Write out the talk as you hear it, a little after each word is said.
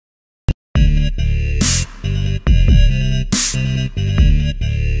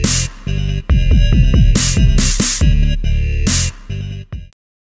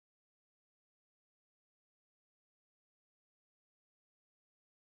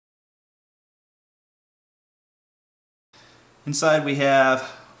Inside we have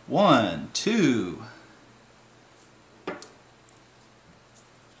 1, 2,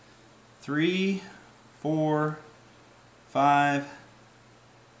 3, 4, 5,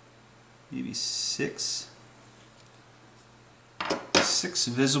 maybe 6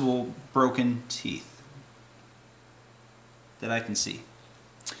 visible broken teeth that I can see.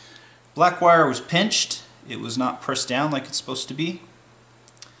 Black wire was pinched. It was not pressed down like it's supposed to be.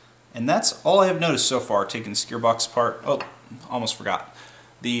 And that's all I have noticed so far taking this gearbox apart. Oh, almost forgot.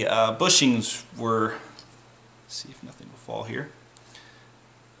 The bushings were, let's see if nothing will fall here,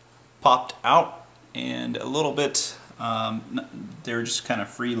 popped out, and a little bit, they're just kind of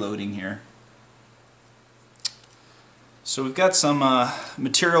freeloading here. So we've got some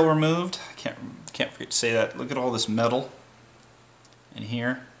material removed. I can't forget to say that. Look at all this metal in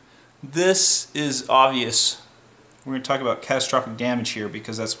here. This is obvious. We're going to talk about catastrophic damage here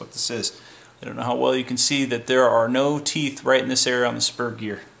because that's what this is. I don't know how well you can see that there are no teeth right in this area on the spur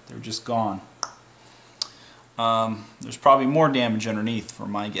gear. They're just gone. There's probably more damage underneath for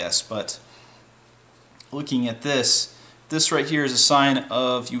my guess, but looking at this right here is a sign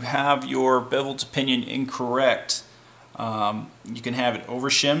of you have your bevel to pinion incorrect. You can have it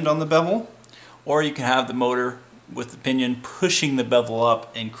over-shimmed on the bevel, or you can have the motor with the pinion pushing the bevel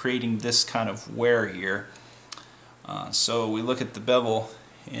up and creating this kind of wear here. So we look at the bevel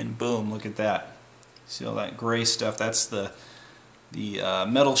and boom, look at that. See all that gray stuff? That's the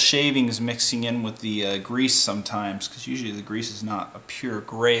metal shavings mixing in with the grease sometimes, because usually the grease is not a pure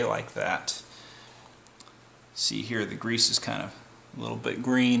gray like that. See here, the grease is kind of a little bit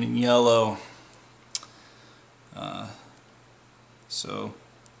green and yellow. So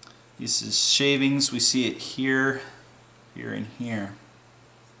this is shavings. We see it here, here, and here.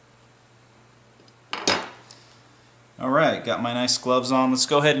 Alright, got my nice gloves on. Let's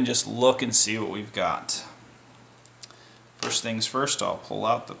go ahead and just look and see what we've got. First things first, I'll pull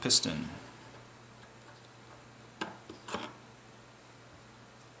out the piston.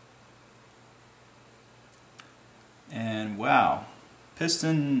 And wow,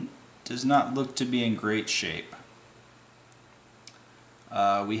 piston does not look to be in great shape.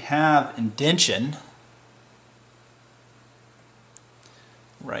 We have indention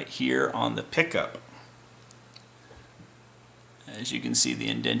right here on the pickup. As you can see, the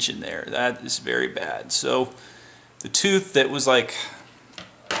indention there, that is very bad. So the tooth that was like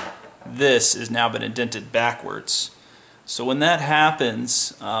this has now been indented backwards. So when that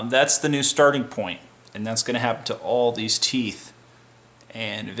happens, that's the new starting point, and that's going to happen to all these teeth,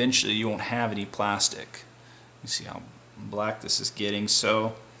 and eventually you won't have any plastic. You see how black this is getting.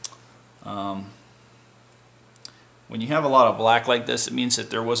 So when you have a lot of black like this, it means that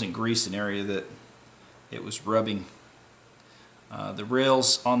there wasn't grease in the area that it was rubbing. The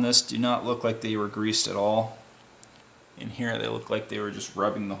rails on this do not look like they were greased at all. In here they look like they were just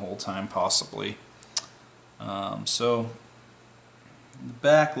rubbing the whole time, possibly. So the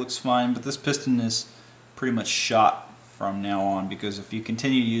back looks fine, but this piston is pretty much shot from now on, because if you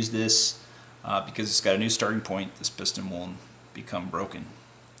continue to use this, because it's got a new starting point, this piston will become broken.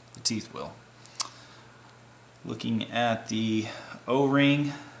 The teeth will. Looking at the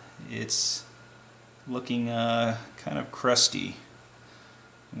O-ring, it's looking kind of crusty.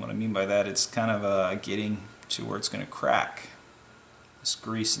 And what I mean by that, it's kind of getting to where it's going to crack. This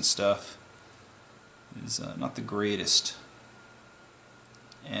grease and stuff is not the greatest.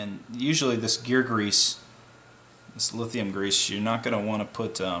 And usually this gear grease, this lithium grease, you're not going to want to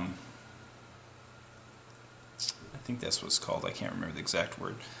put, I think that's what it's called, I can't remember the exact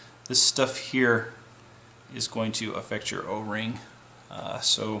word. This stuff here is going to affect your O-ring,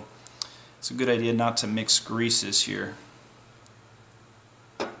 so it's a good idea not to mix greases here.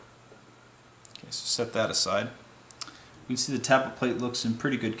 Okay, so set that aside. You can see the tappet plate looks in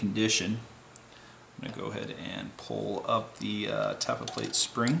pretty good condition. I'm going to go ahead and pull up the tappet plate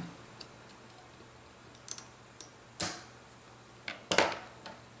spring.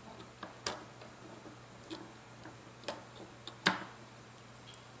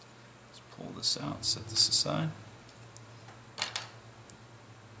 Let's pull this out, set this aside.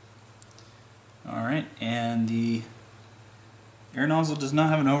 Alright, and the air nozzle does not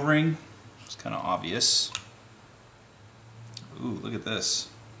have an O-ring. It's kind of obvious. Ooh, look at this.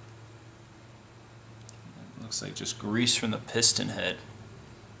 It looks like just grease from the piston head.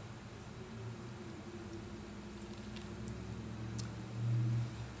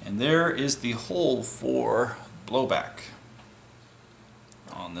 And there is the hole for blowback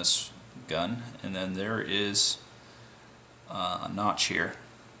on this gun, and then there is a notch here,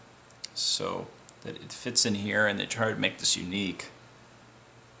 so that it fits in here, and they try to make this unique.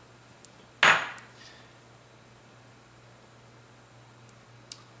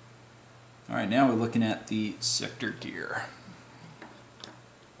 Alright, now we're looking at the sector gear.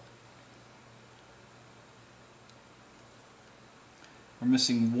 We're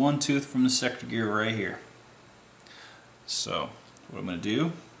missing one tooth from the sector gear right here. So what I'm going to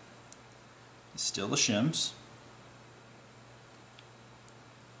do is still the shims.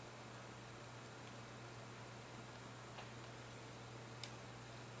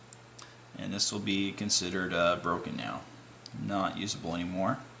 And this will be considered broken now, not usable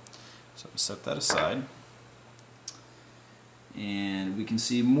anymore. So I'm going to set that aside. And we can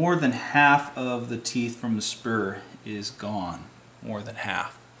see more than half of the teeth from the spur is gone. More than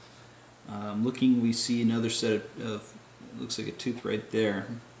half. Looking, we see another set of looks like a tooth right there.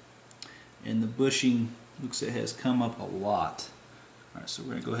 And the bushing looks like it has come up a lot. Alright, so we're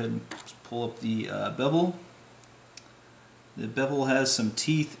going to go ahead and pull up the bevel. The bevel has some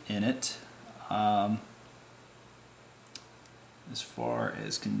teeth in it. As far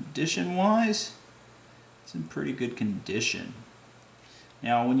as condition wise, it's in pretty good condition.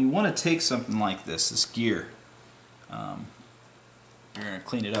 Now when you want to take something like this gear, you're going to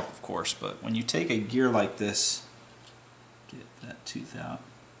clean it up of course, but when you take a gear like this, get that tooth out,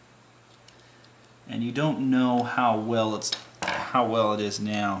 and you don't know how well it is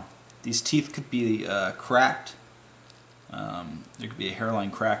now, these teeth could be cracked. There could be a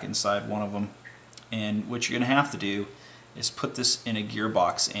hairline crack inside one of them, and what you're going to have to do is put this in a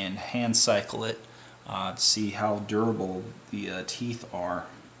gearbox and hand cycle it to see how durable the teeth are.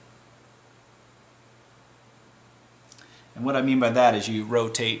 And what I mean by that is you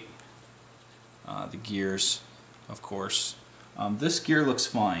rotate the gears, of course. This gear looks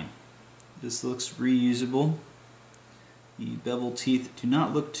fine. This looks reusable. The bevel teeth do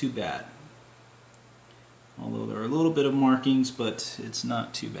not look too bad. Although there are a little bit of markings, but it's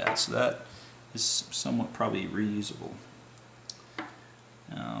not too bad. So that is somewhat probably reusable.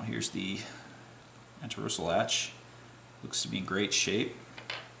 Now here's the anti-rustle latch. Looks to be in great shape.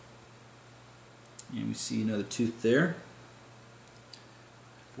 And we see another tooth there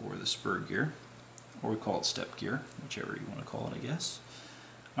for the spur gear, or we call it step gear, whichever you want to call it, I guess.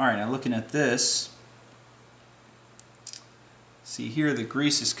 Alright, now looking at this, see here the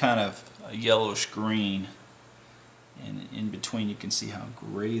grease is kind of a yellowish green, and in between you can see how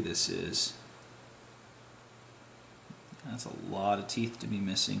gray this is. That's a lot of teeth to be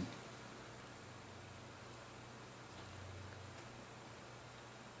missing.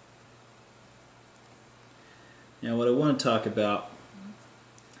 Now what I want to talk about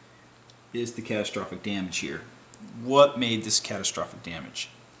is the catastrophic damage here. What made this catastrophic damage?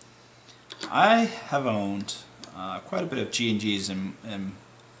 I have owned quite a bit of G&Gs and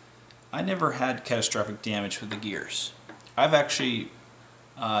I never had catastrophic damage with the gears. I've actually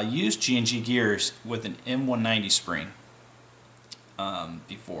used G&G gears with an M190 spring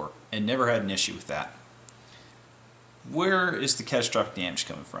before and never had an issue with that. Where is the catastrophic damage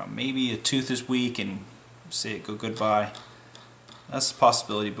coming from? Maybe a tooth is weak and say it go goodbye. That's a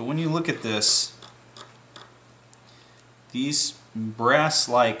possibility, but when you look at this, these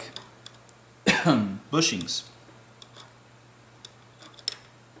brass-like bushings,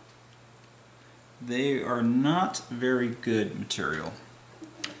 they are not very good material,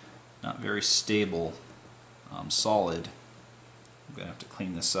 not very stable, solid. I'm going to have to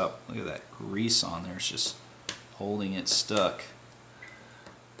clean this up. Look at that grease on there, it's just holding it stuck.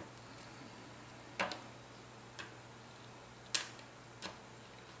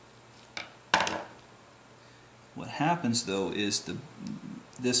 What happens though is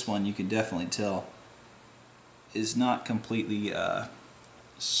this one, you can definitely tell, is not completely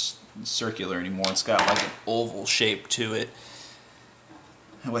circular anymore. It's got like an oval shape to it.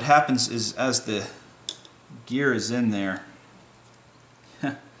 And what happens is as the gear is in there,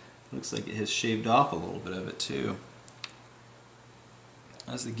 looks like it has shaved off a little bit of it too.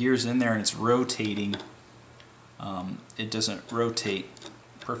 As the gear's in there and it's rotating, it doesn't rotate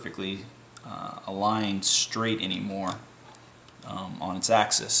perfectly aligned straight anymore on its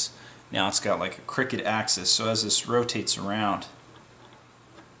axis. Now it's got like a crooked axis, so as this rotates around,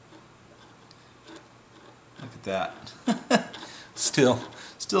 look at that. still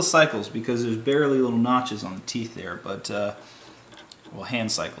cycles because there's barely little notches on the teeth there, but well,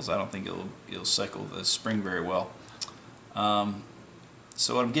 hand cycles. I don't think it'll cycle the spring very well.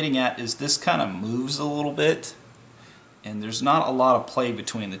 So what I'm getting at is this kind of moves a little bit, and there's not a lot of play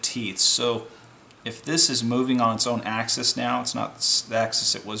between the teeth. So if this is moving on its own axis now, it's not the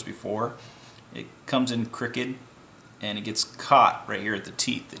axis it was before, it comes in crooked and it gets caught right here at the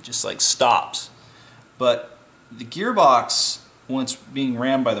teeth. It just like stops. But the gearbox, when it's being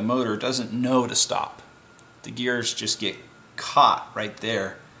ran by the motor, doesn't know to stop. The gears just get caught right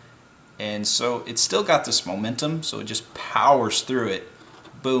there, And so it's still got this momentum, so it just powers through it,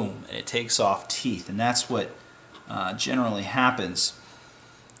 boom, and it takes off teeth. And that's what generally happens.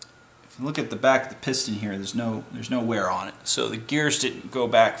 If you look at the back of the piston here, there's no wear on it. So the gears didn't go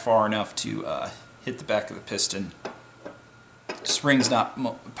back far enough to hit the back of the piston. Spring's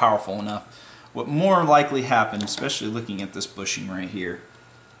not powerful enough. What more likely happened, especially looking at this bushing right here,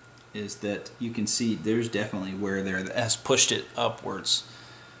 is that you can see there's definitely wear there that has pushed it upwards.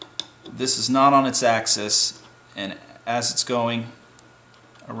 This is not on its axis, and as it's going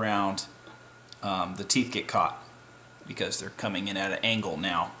around, the teeth get caught because they're coming in at an angle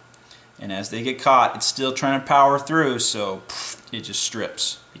now. And as they get caught, it's still trying to power through, so it just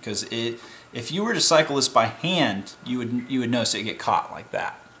strips. Because if you were to cycle this by hand, you would notice it get caught like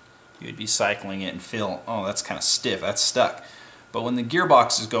that. You would be cycling it and feel, oh, that's kind of stiff, that's stuck. But when the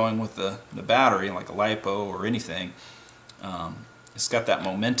gearbox is going with the battery, like a LiPo or anything, it's got that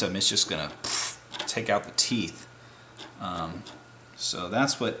momentum. It's just going to take out the teeth. So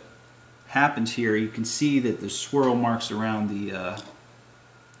that's what happened here. You can see that there's swirl marks around the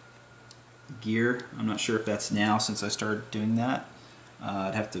gear. I'm not sure if that's now since I started doing that.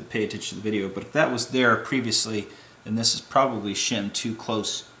 I'd have to pay attention to the video, but if that was there previously, then this is probably shimmed too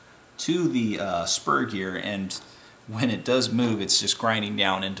close to the spur gear, and when it does move, it's just grinding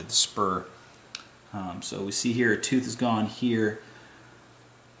down into the spur. So we see here a tooth is gone here,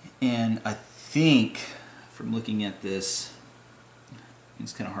 and I think from looking at this,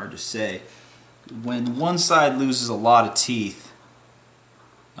 it's kind of hard to say. When one side loses a lot of teeth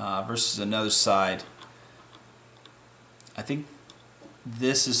versus another side, I think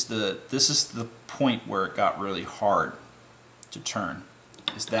this is the point where it got really hard to turn.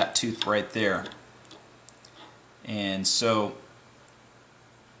 Is that tooth right there. And so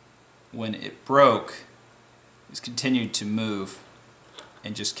when it broke, it's continued to move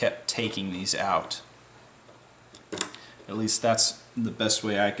and just kept taking these out. At least that's the best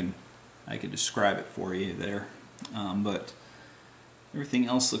way I can describe it for you there. But everything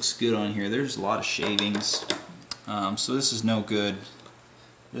else looks good on here. There's a lot of shavings. So this is no good.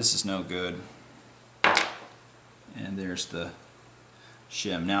 This is no good. And there's the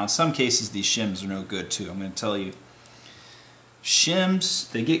shim. Now in some cases these shims are no good too. I'm going to tell you,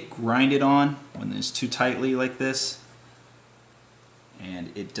 shims, they get grinded on when it's too tightly like this, and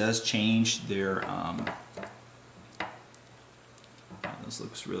it does change their this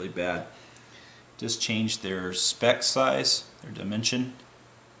looks really bad. It does change their spec size, their dimension,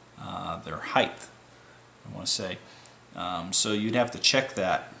 their height, I want to say. So you'd have to check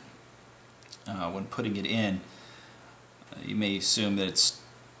that when putting it in. You may assume that it's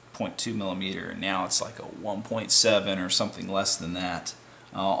 0.2 millimeter, and now it's like a 1.7 or something less than that.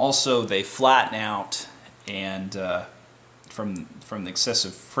 Also, they flatten out, and from the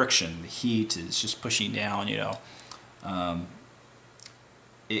excessive friction, the heat is just pushing down. You know,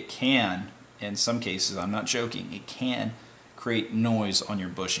 it can, in some cases, I'm not joking, it can create noise on your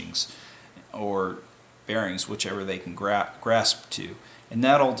bushings or bearings, whichever they can grasp to, and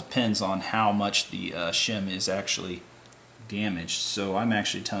that all depends on how much the shim is actually damaged. So I'm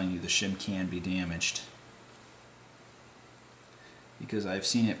actually telling you the shim can be damaged because I've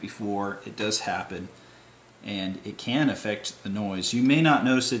seen it before. It does happen, and it can affect the noise. You may not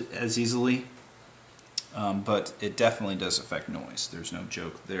notice it as easily, but it definitely does affect noise. There's no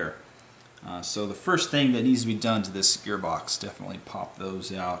joke there. So the first thing that needs to be done to this gearbox, definitely pop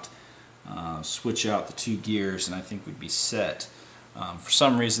those out, switch out the two gears, and I think we'd be set. For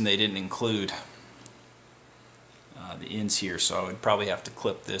some reason they didn't include the ends here, so I would probably have to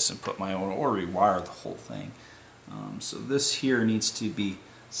clip this and put my own, or rewire the whole thing. So this here needs to be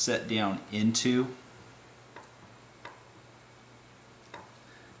set down into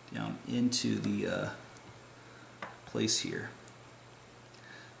the place here.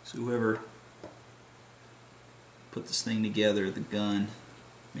 So whoever put this thing together, the gun,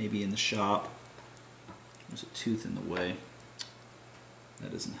 maybe in the shop, there's a tooth in the way.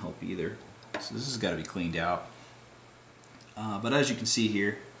 That doesn't help either. So this has got to be cleaned out. But as you can see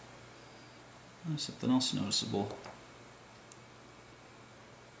here, there's something else noticeable.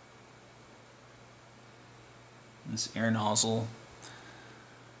 This air nozzle.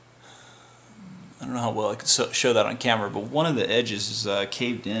 I don't know how well I can show that on camera, but one of the edges is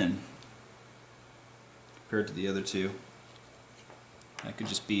caved in compared to the other two. That could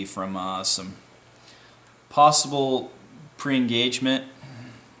just be from some possible pre-engagement.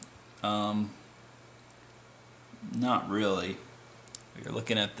 Not really. If you're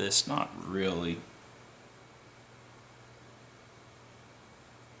looking at this, not really.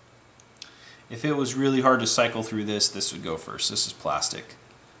 If it was really hard to cycle through this, this would go first. This is plastic.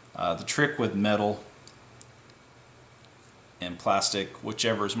 The trick with metal and plastic,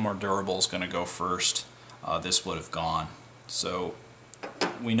 whichever is more durable is going to go first. This would have gone. So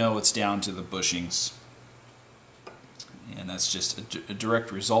we know it's down to the bushings, and that's just a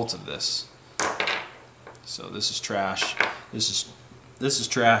direct result of this. So this is trash. This is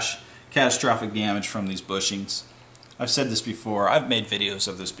trash. Catastrophic damage from these bushings. I've said this before. I've made videos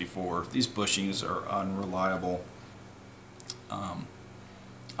of this before. These bushings are unreliable.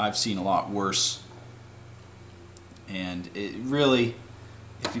 I've seen a lot worse. And it really,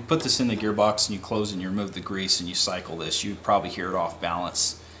 if you put this in the gearbox and you close and you remove the grease and you cycle this, you'd probably hear it off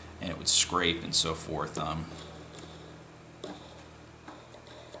balance and it would scrape and so forth.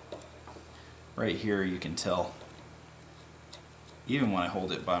 Right here you can tell, even when I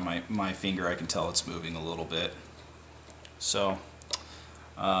hold it by my finger, I can tell it's moving a little bit. So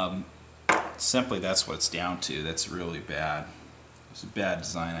simply that's what it's down to. That's really bad. It's a bad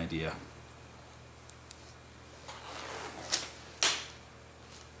design idea.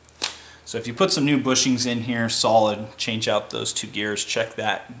 So if you put some new bushings in here, solid, change out those 2 gears, check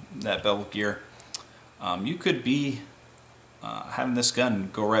that bevel gear, you could be having this gun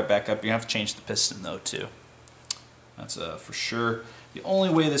go right back up. You have to change the piston though too. That's for sure. The only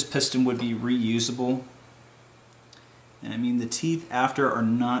way this piston would be reusable, and I mean the teeth after are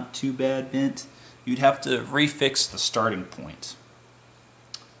not too bad bent, you'd have to refix the starting point,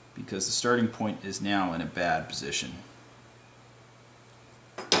 because the starting point is now in a bad position.